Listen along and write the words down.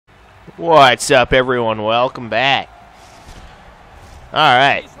What's up, everyone? Welcome back. All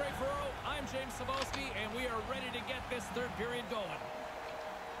right. I'm James Cebulski, and we are ready to get this third period going.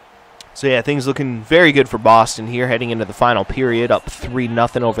 So yeah, things looking very good for Boston here, heading into the final period, up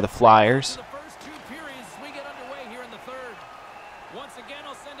 3-0 over the Flyers. The first two periods, we get underway here in the third. Once again,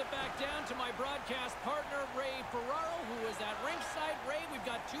 I'll send it back down to my broadcast partner, Ray Ferraro, who is at ringside. Ray, we've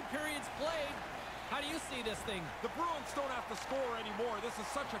got two periods played. How do you see this thing? The Bruins don't have to score anymore. This is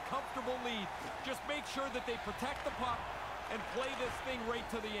such a comfortable lead. Just make sure that they protect the puck and play this thing right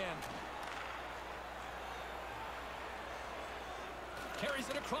to the end.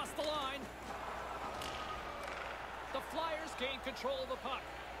 Carries it across the line. The Flyers gain control of the puck.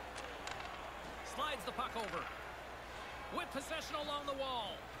 Slides the puck over. With possession along the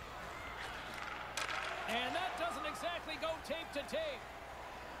wall. And that doesn't exactly go tape to tape.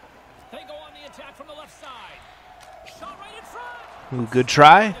 They go on the attack from the left side. Shot right in front. Ooh, good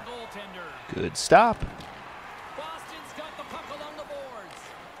try. Good stop. Boston's got the puck along the boards.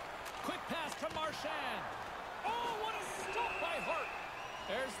 Quick pass to Marchand. Oh, what a stop by Hart.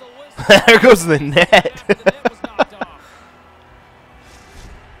 There's the whistle. There goes the net. The net was knocked off.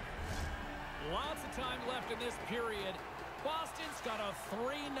 Lots of time left in this period. Boston's got a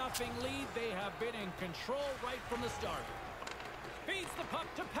 3-0 lead. They have been in control right from the start. Feeds the puck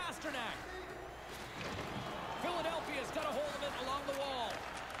to Pasternak. Philadelphia's got a hold of it along the wall.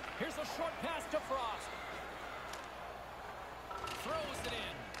 Here's a short pass to Frost. Throws it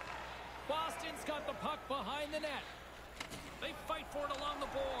in. Boston's got the puck behind the net. They fight for it along the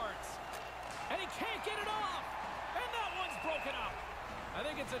boards. And he can't get it off. And that one's broken up. I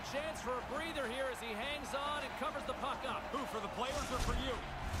think it's a chance for a breather here as he hangs on and covers the puck up. Who, for the players or for you?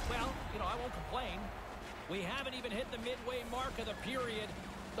 Well, I won't complain. We haven't even hit the midway mark of the period.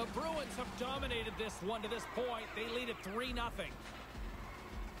 The Bruins have dominated this one to this point. They lead it 3-0.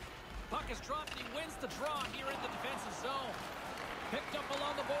 Puck is dropped and he wins the draw here in the defensive zone. Picked up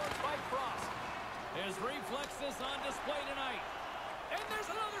along the boards by Frost. His reflexes on display tonight. And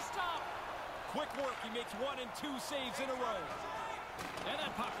there's another stop. Quick work. He makes 1 and 2 saves in a row. And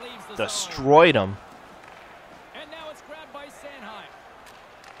that puck leaves the Destroyed him. And now it's grabbed by Sanheim.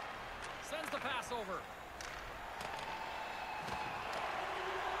 Sends the pass over.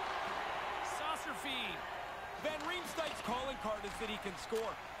 Saucer feed. Van Riemsdyk's calling card is that he can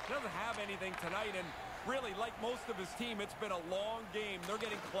score. Doesn't have anything tonight, and really, like most of his team, it's been a long game. They're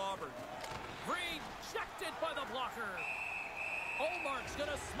getting clobbered. Rejected by the blocker. Olmark's going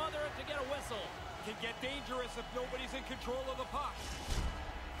to smother it to get a whistle. Can get dangerous if nobody's in control of the puck.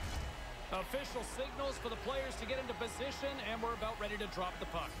 Official signals for the players to get into position, and we're about ready to drop the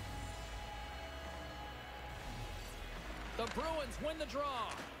puck. The Bruins win the draw.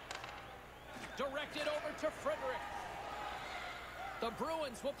 Directed over to Frederick. The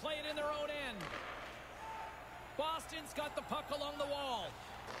Bruins will play it in their own end. Boston's got the puck along the wall.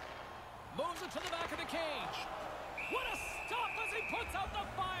 Moves it to the back of the cage. What a stop as he puts out the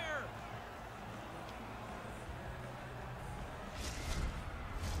fire.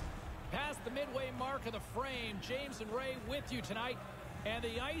 Past the midway mark of the frame, James and Ray with you tonight. And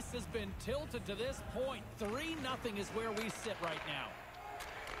the ice has been tilted to this point. 3-0 is where we sit right now.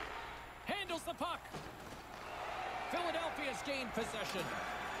 Handles the puck. Philadelphia's gained possession.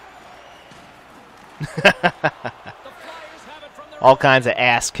 The Flyers have it from their All kinds of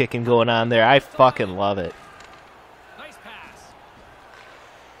ass kicking going on there. I fucking love it. Nice pass.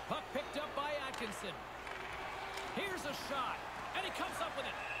 Puck picked up by Atkinson. Here's a shot, and he comes up with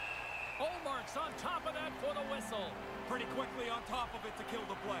it. Olmark's on top of that for the whistle. Pretty quickly on top of it to kill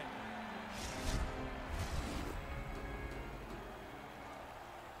the play.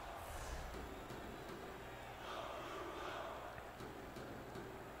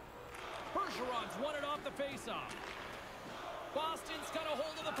 Bergeron's won it off the faceoff. Boston's got a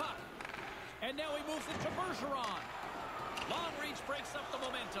hold of the puck. And now he moves it to Bergeron. Long reach breaks up the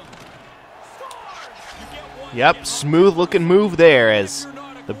momentum. Scores! Yep, smooth looking move there as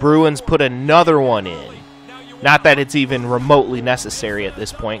the Bruins put another one in. Not that it's even remotely necessary at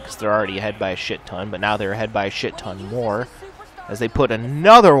this point because they're already ahead by a shit ton, but now they're ahead by a shit ton more as they put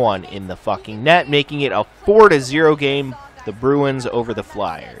another one in the fucking net, making it a 4-0 game, the Bruins over the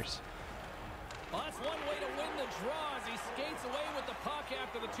Flyers. Well, that's one way to win the draw as he skates away with the puck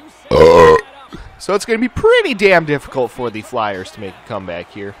after the two seconds. So it's going to be pretty damn difficult for the Flyers to make a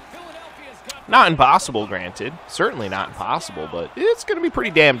comeback here. Not impossible, granted. Certainly not impossible, but it's going to be pretty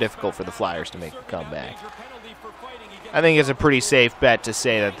damn difficult for the Flyers to make a comeback. I think it's a pretty safe bet to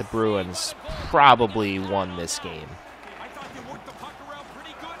say that the Bruins probably won this game. I thought they worked the puck around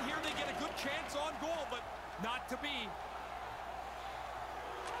pretty good. Here they get a good chance on goal, but not to be.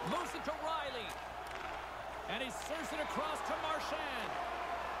 Moves it to Riley. And he serves it across to Marchand.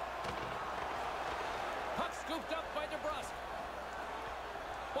 Puck scooped up by DeBrusque.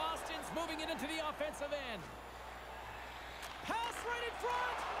 Boston's moving it into the offensive end. Pass right in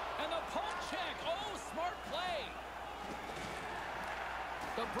front. And the poke check. Oh, smart play.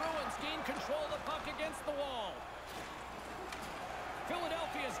 The Bruins gain control of the puck against the wall.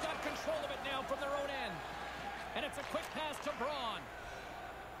 Philadelphia's got control of it now from their own end. And it's a quick pass to Braun.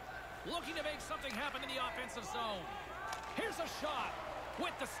 Looking to make something happen in the offensive zone. Here's a shot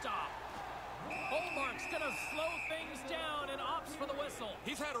with the stop. Olmark's going to slow things down and opts for the whistle.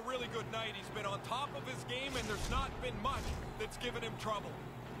 He's had a really good night. He's been on top of his game, and there's not been much that's given him trouble.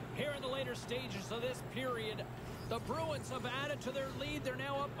 Here in the later stages of this period, the Bruins have added to their lead. They're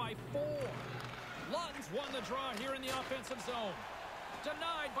now up by 4. Lutton's won the draw here in the offensive zone.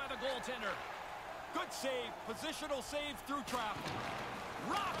 Denied by the goaltender. Good save. Positional save through traffic.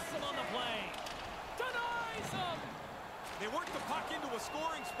 Rocks him on the play. Denies him. They work the puck into a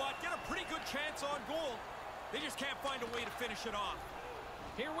scoring spot, get a pretty good chance on goal. They just can't find a way to finish it off.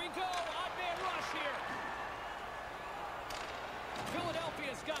 Here we go. Odd man rush here.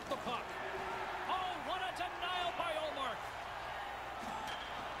 Philadelphia's got the puck. Oh, what a denial by Olmark.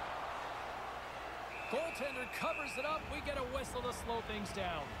 Goaltender covers it up. We get a whistle to slow things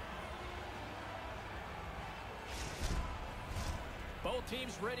down. Both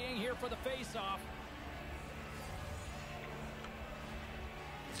teams readying here for the face-off.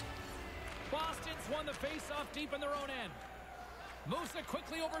 Boston's won the face-off deep in their own end. Moves it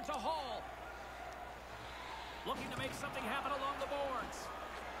quickly over to Hall. Looking to make something happen along the boards.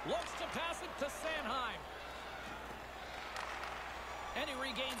 Looks to pass it to Sanheim. And he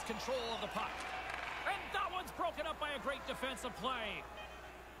regains control of the puck. And that one's broken up by a great defensive play.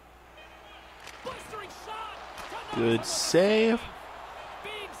 Blistering shot. Good save.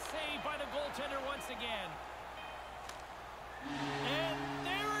 Big save by the goaltender once again. And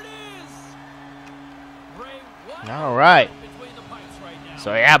there it is. Ray, what All right. between the pipes right now.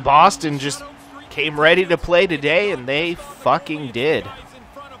 So yeah, Boston just came ready to play today, and they fucking did.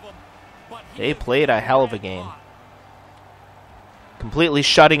 They played a hell of a game. Completely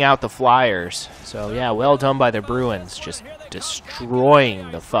shutting out the Flyers. So yeah, well done by the Bruins, just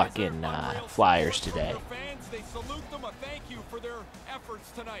destroying the fucking Flyers today. They salute them. A thank you for their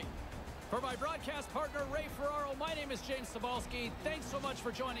efforts tonight. For my broadcast partner, Ray Ferraro, my name is James Cybulski. Thanks so much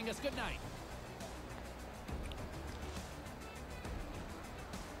for joining us. Good night.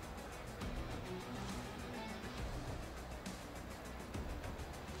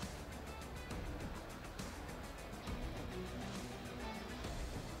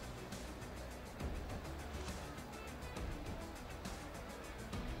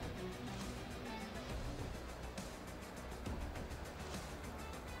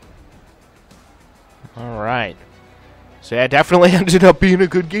 All right. So yeah, definitely ended up being a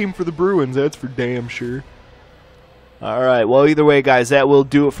good game for the Bruins. That's for damn sure. All right. Well, either way, guys, that will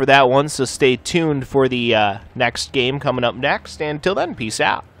do it for that one. So stay tuned for the next game coming up next. And until then, peace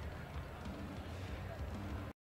out.